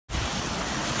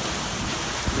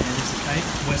Kite.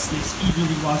 Wesley's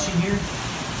eagerly watching here.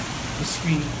 The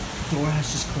screen door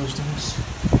has just closed on us.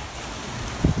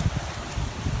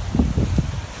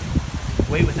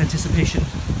 Wait with anticipation.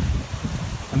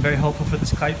 I'm very hopeful for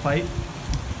this kite fight.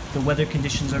 The weather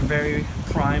conditions are very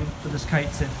prime for this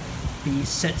kite to be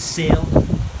set sail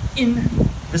in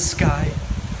the sky,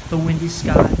 the windy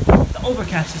sky, the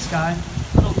overcast sky,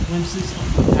 little glimpses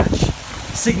of the patch,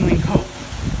 signaling hope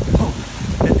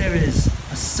that there is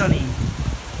a sunny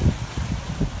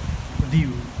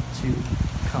view to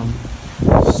come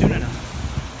soon enough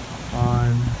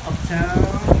on Uptown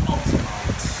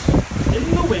Altamont. In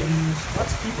the wind,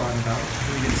 lots of people out and about.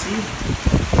 Really good to see.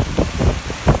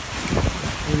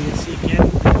 Really good to see again.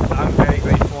 I'm very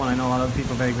grateful, and I know a lot of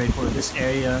people are very grateful to this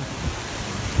area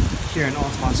here in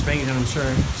Altamont Springs, and I'm sure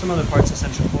some other parts of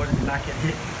Central Florida did not get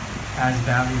hit as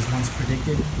badly as once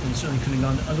predicted, and it certainly couldn't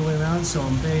have gone the other way around. So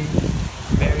I'm very,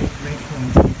 very grateful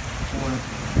indeed for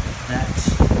that.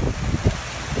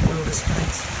 Will this kite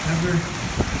ever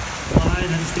fly?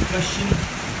 That is the question.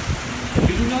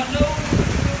 We do not know.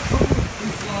 We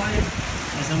fly.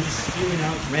 As I'm just spewing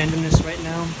out randomness right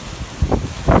now.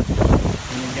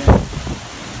 And again,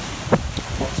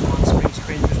 Altamont Springs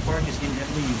Crazers Park is getting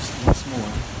heavily used once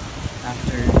more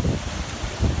after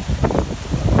a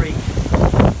break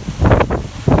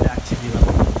in activity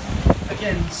level.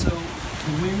 Again, so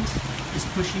the wind is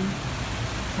pushing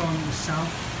from the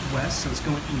southwest, so it's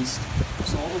going east.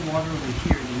 So all the water over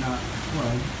here did not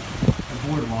flood the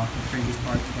boardwalk in Crazers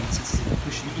Park, but since it's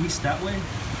pushing east that way,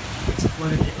 it's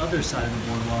flooded the other side of the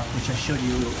boardwalk, which I showed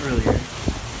you a little earlier,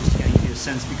 just to kind of give you a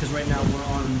sense, because right now we're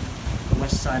on the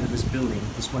west side of this building, and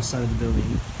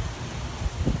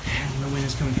the wind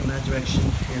is coming from that direction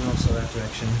and also that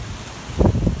direction.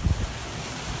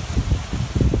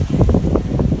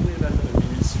 Wait about another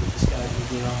minute, see what this guy can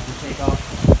get off and take off.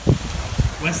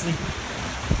 Wesley!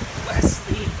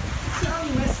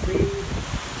 Johnny Wesley!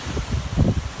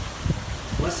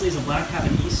 Wesley's a black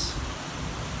Havanese.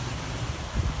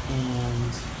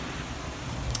 And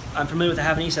I'm familiar with the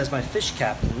Havanese as my fish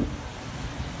captain.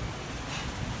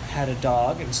 I had a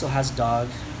dog, and still has a dog,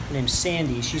 named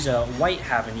Sandy. She's a white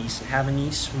Havanese. And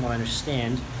Havanese, from what I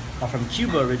understand, are from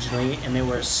Cuba originally, and they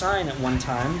were a sign at one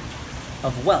time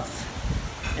of wealth.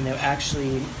 And they were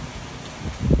actually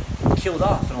killed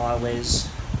off in a lot of ways,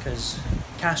 because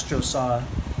Castro saw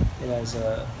it as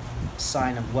a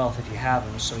sign of wealth if you have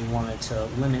them, so he wanted to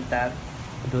limit that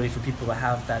ability for people to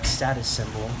have that status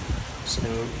symbol, so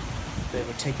they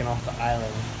were taken off the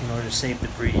island in order to save the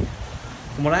breed.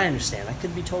 From what I understand, I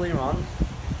could be totally wrong,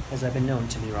 as I've been known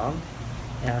to be wrong,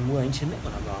 and I'm willing to admit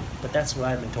when I'm wrong, but that's what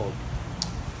I've been told.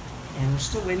 And we're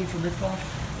still waiting for liftoff.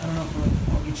 I don't know if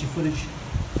I'll get you footage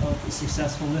of the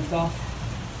successful liftoff.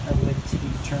 That would like to be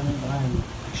determined, but I am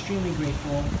extremely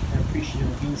grateful and appreciative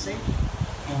of being safe.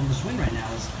 And this wind right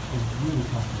now is really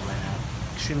comfortable right now.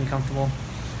 Extremely comfortable.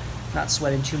 Not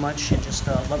sweating too much, and just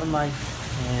loving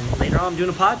life. And later on, I'm doing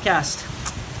a podcast.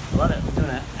 I love it. I'm doing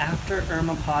an After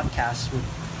Irma podcast with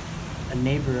a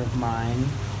neighbor of mine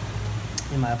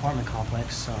in my apartment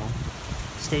complex, so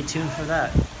stay tuned for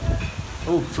that.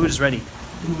 Oh, food is ready.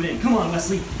 Move it in. Come on,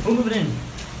 Wesley. We'll move it in.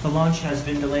 The launch has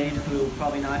been delayed. We will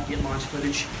probably not get launch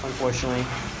footage, unfortunately.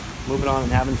 Moving on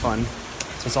and having fun.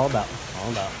 That's what it's all about.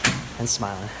 And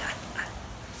smiling.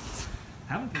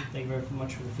 Thank you very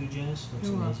much for the food, Janice. Looks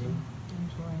amazing.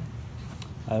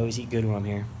 I always eat good when I'm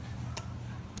here.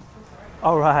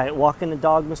 All right, walking the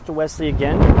dog, Mr. Wesley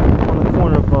again, on the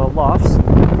corner of Lofts.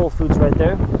 Whole Foods right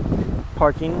there. Not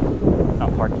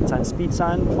parking sign, speed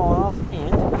sign falling off,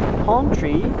 and palm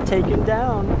tree taken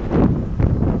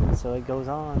down. So it goes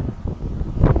on.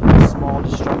 Small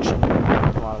destruction.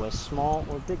 A lot of ways, small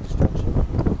or big destruction.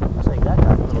 Looks like that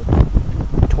got a little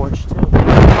torch too.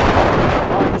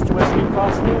 Oh, Mr. Wesley, you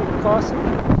crossing here?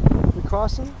 We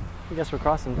crossing? I guess we're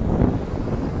crossing.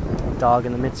 Dog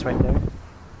in the midst right there.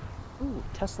 Ooh,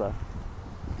 Tesla.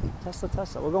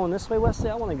 Tesla. We're going this way, Wesley?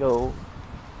 I want to go.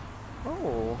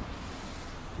 Oh.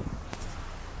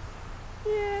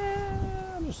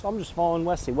 Yeah. I'm just following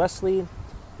Wesley. Wesley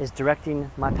is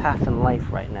directing my path in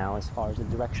life right now as far as the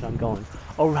direction I'm going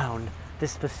around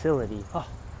this facility. Oh.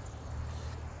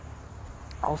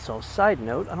 Also, side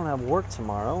note, I don't have work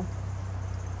tomorrow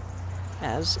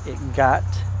as it got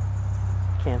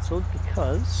canceled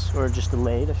because, or just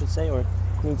delayed, I should say, or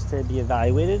needs to be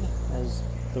evaluated as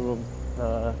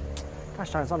gosh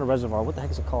darn, it's not a reservoir. What the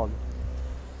heck is it called?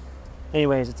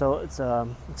 Anyways, it's a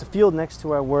field next to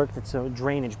where I work. It's a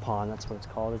drainage pond. That's what it's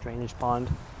called, a drainage pond,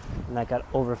 and that got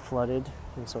over flooded,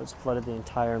 and so it's flooded the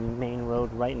entire main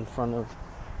road right in front of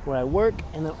where I work,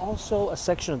 and then also a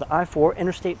section of the I-4,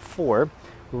 Interstate 4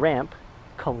 ramp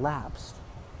collapsed.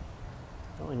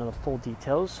 I don't really know the full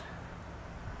details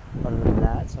other than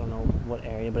that, so I don't know what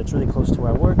area, but it's really close to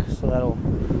where I work, so that'll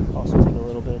also take a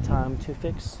little bit of time to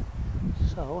fix.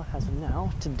 So as of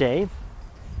now, today,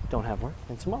 don't have work,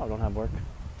 and tomorrow don't have work.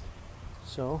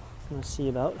 So I'm gonna see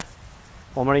about,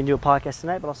 well, I'm ready to do a podcast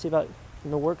tonight, but I'll see about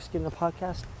in the works getting a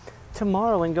podcast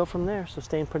tomorrow and go from there. So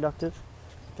staying productive,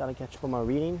 gotta catch up on my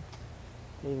reading,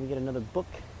 maybe get another book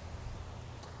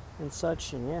and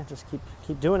such, and yeah, just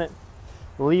keep doing it.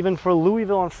 Leaving for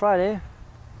Louisville on Friday,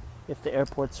 if the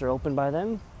airports are open by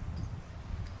then.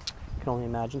 Can only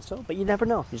imagine so, but you never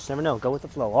know. You just never know. Go with the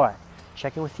flow. All right,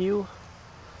 checking with you.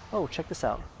 Oh, check this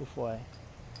out before I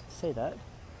say that.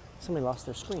 Somebody lost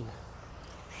their screen.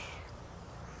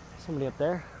 Somebody up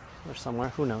there or somewhere,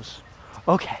 who knows.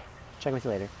 Okay, check with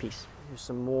you later. Peace. Here's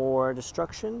some more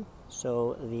destruction.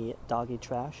 So the doggy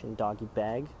trash and doggy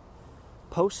bag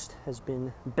post has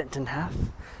been bent in half,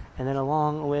 and then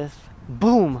along with,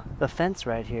 boom, the fence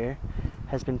right here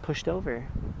has been pushed over.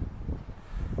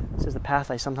 This is the path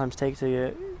I sometimes take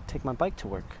to take my bike to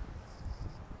work.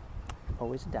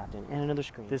 Always adapting. And another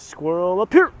screen. This squirrel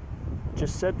up here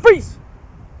just said, freeze!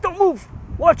 Don't move!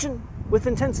 Watching with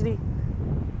intensity.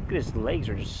 Look at his legs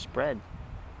are just spread.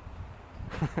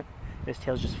 His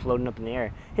tail's just floating up in the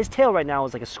air. His tail right now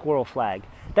is like a squirrel flag.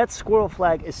 That squirrel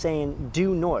flag is saying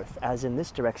due north, as in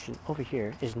this direction over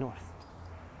here is north.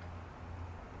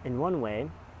 In one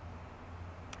way,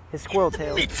 his squirrel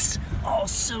tail. It's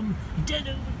awesome dead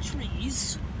over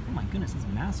trees. Oh my goodness, it's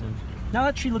massive. Now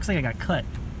that tree looks like I got cut.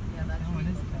 Yeah, that tree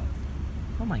is cut.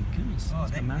 Oh my goodness. Oh,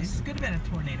 this could have been a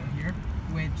tornado here,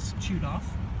 where it's chewed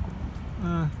off.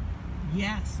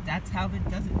 Yes, that's how it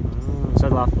does it. So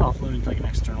it'll offload into like an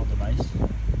external device.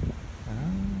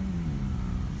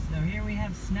 So here we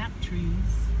have snap trees.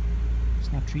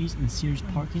 Snap trees in the Sears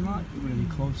parking lot, really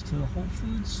close to the Whole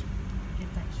Foods.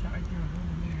 Get that shot right there over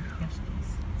the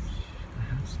Huskies. The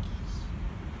Huskies.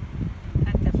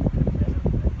 That definitely could have been a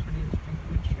tornado strength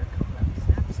reach here coming up.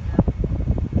 Snap, snap.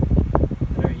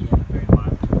 Very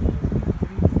mild. 3,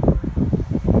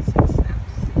 4, 6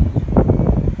 snaps.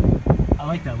 I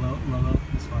like that logo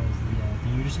as far as the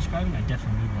thing you were just describing. I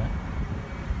definitely need that.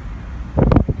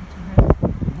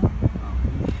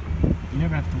 You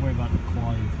never have to worry about the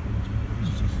quality of footage.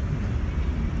 It's just,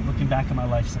 looking back at my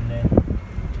life someday.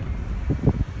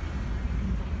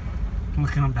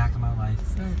 Looking back at my life.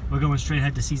 We're going straight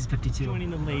ahead to season 52.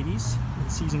 Joining the ladies in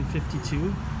season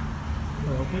 52.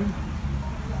 We're open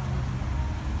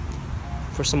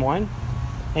for some wine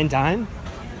and dime.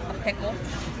 A pickle.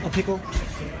 A pickle.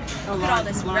 Look at all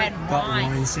this red Got wine.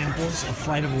 wine samples. A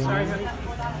flight of wine.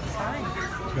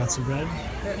 Fine. Got some bread.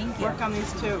 Thank you. Work on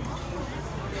these two.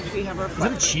 We have our Is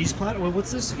that a cheese platter?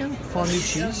 What's this again? Fondue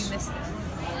cheese? You missed this.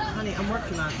 Honey, I'm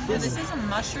working on it. So this is a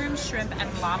mushroom, shrimp, and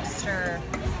lobster.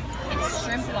 It's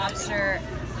shrimp, lobster,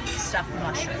 stuffed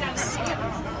mushrooms.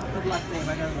 Good luck, babe.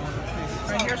 I don't know what it is. All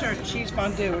right, here's our cheese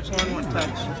fondue. Which one wants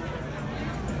touch?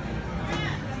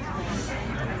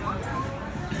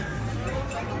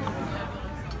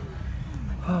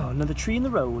 Oh, another tree in the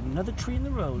road. Another tree in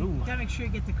the road. Ooh. You gotta make sure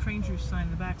you get the Cranger sign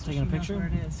in the back so Taking a she knows picture? where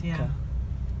it is. Yeah. Okay.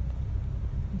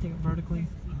 Take it vertically.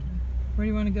 Where do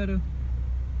you want to go to?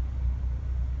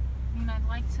 I mean, I'd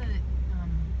like to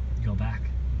Go back.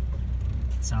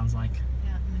 It sounds like.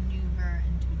 maneuver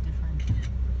into a different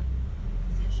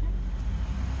position.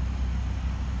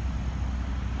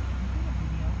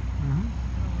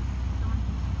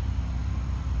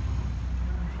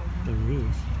 The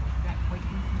roof. That white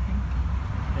roof, you think?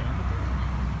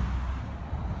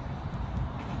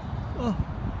 Oh.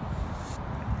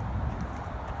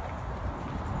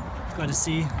 Glad to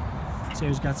see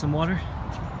Sarah's got some water.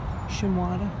 Some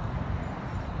water.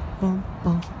 Bum,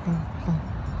 bum, bum, bum.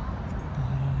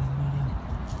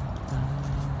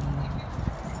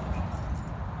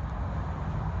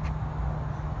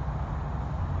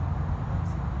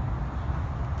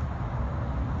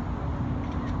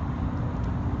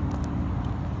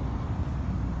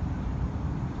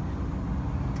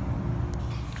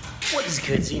 What is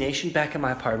good, Z Nation? Back in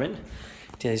my apartment.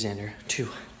 DailyXander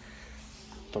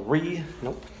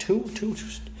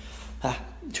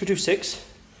 226.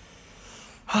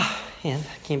 And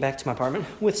came back to my apartment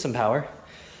with some power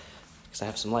because I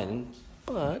have some lighting,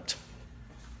 but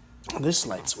this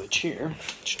light switch here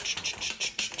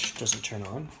doesn't turn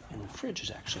on, and the fridge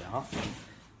is actually off,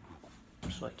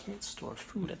 so I can't store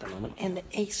food at the moment, and the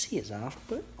AC is off,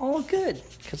 but all good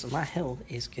because my health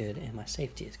is good and my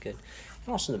safety is good.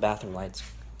 And also the bathroom lights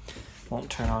won't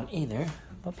turn on either,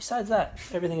 but besides that,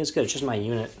 everything is good. It's just my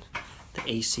unit, the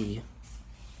AC.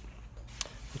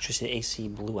 Electricity AC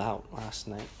blew out last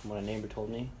night, from what a neighbor told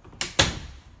me.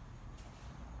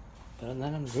 But other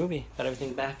than that, I'm groovy. Got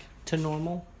everything back to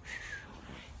normal.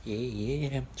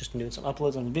 Yeah. Just doing some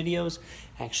uploads on the videos.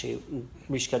 Actually,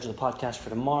 reschedule the podcast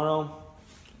for tomorrow.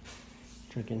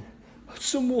 Drinking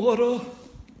some water.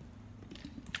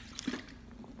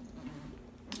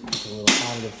 Put a little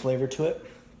additive flavor to it.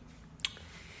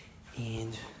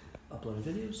 And uploading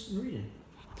videos and reading.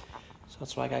 So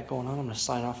that's what I got going on. I'm going to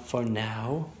sign off for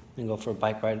now and go for a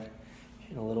bike ride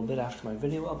in a little bit after my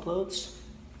video uploads.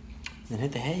 Then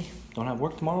hit the hay. Don't have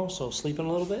work tomorrow, so sleep in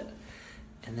a little bit.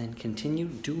 And then continue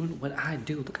doing what I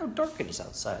do. Look how dark it is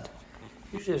outside.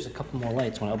 Usually there's a couple more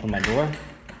lights when I open my door.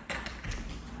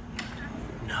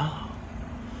 No,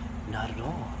 not at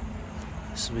all.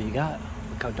 This is what you got.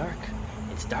 Look how dark.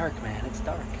 It's dark, man. It's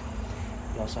dark.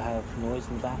 You also have noise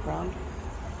in the background.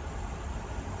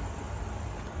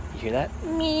 You hear that?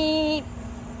 Meep,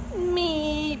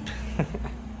 meep.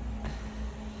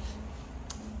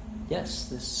 Yes,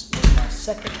 this is my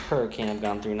second hurricane I've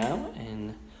gone through now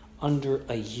in under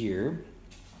a year.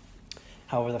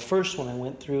 However, the first one I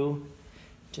went through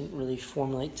didn't really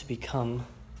formulate to become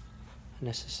a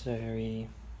necessary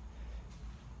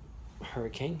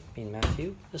hurricane, being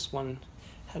Matthew. This one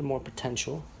had more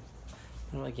potential.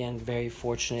 And again, very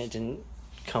fortunate it didn't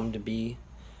come to be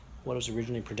what it was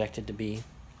originally projected to be.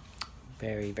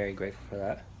 Very, very grateful for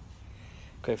that.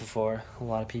 Grateful for a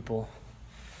lot of people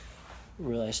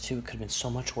realized too it could have been so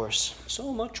much worse.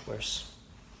 So much worse.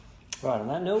 Right, on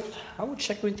that note, I will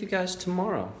check with you guys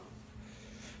tomorrow.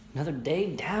 Another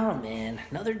day down, man.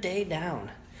 Another day down.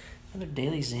 Another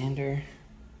DailyXander.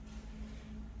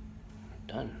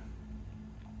 Done.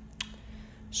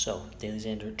 So,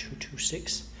 DailyXander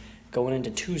 226. Going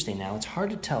into Tuesday now. It's hard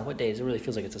to tell what day it is. It really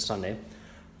feels like it's a Sunday.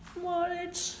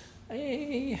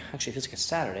 Actually, it feels like a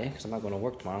Saturday because I'm not going to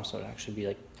work tomorrow, so it'll actually be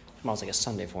like, tomorrow's like a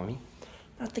Sunday for me.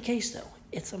 Not the case, though.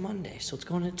 It's a Monday, so it's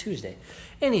going into Tuesday.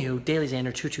 Anywho,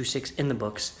 DailyXander 226 in the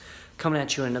books. Coming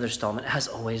at you in another installment. As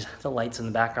always, the lights in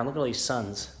the background. Look at all these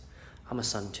suns. I'm a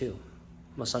son, too.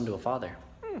 I'm a son to a father.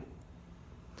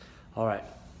 All right.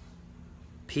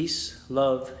 Peace,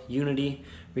 love, unity,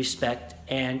 respect,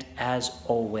 and as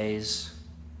always,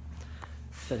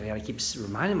 I feel like I gotta keep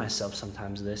reminding myself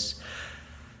sometimes of this.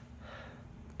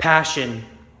 Passion.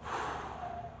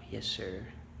 Yes, sir.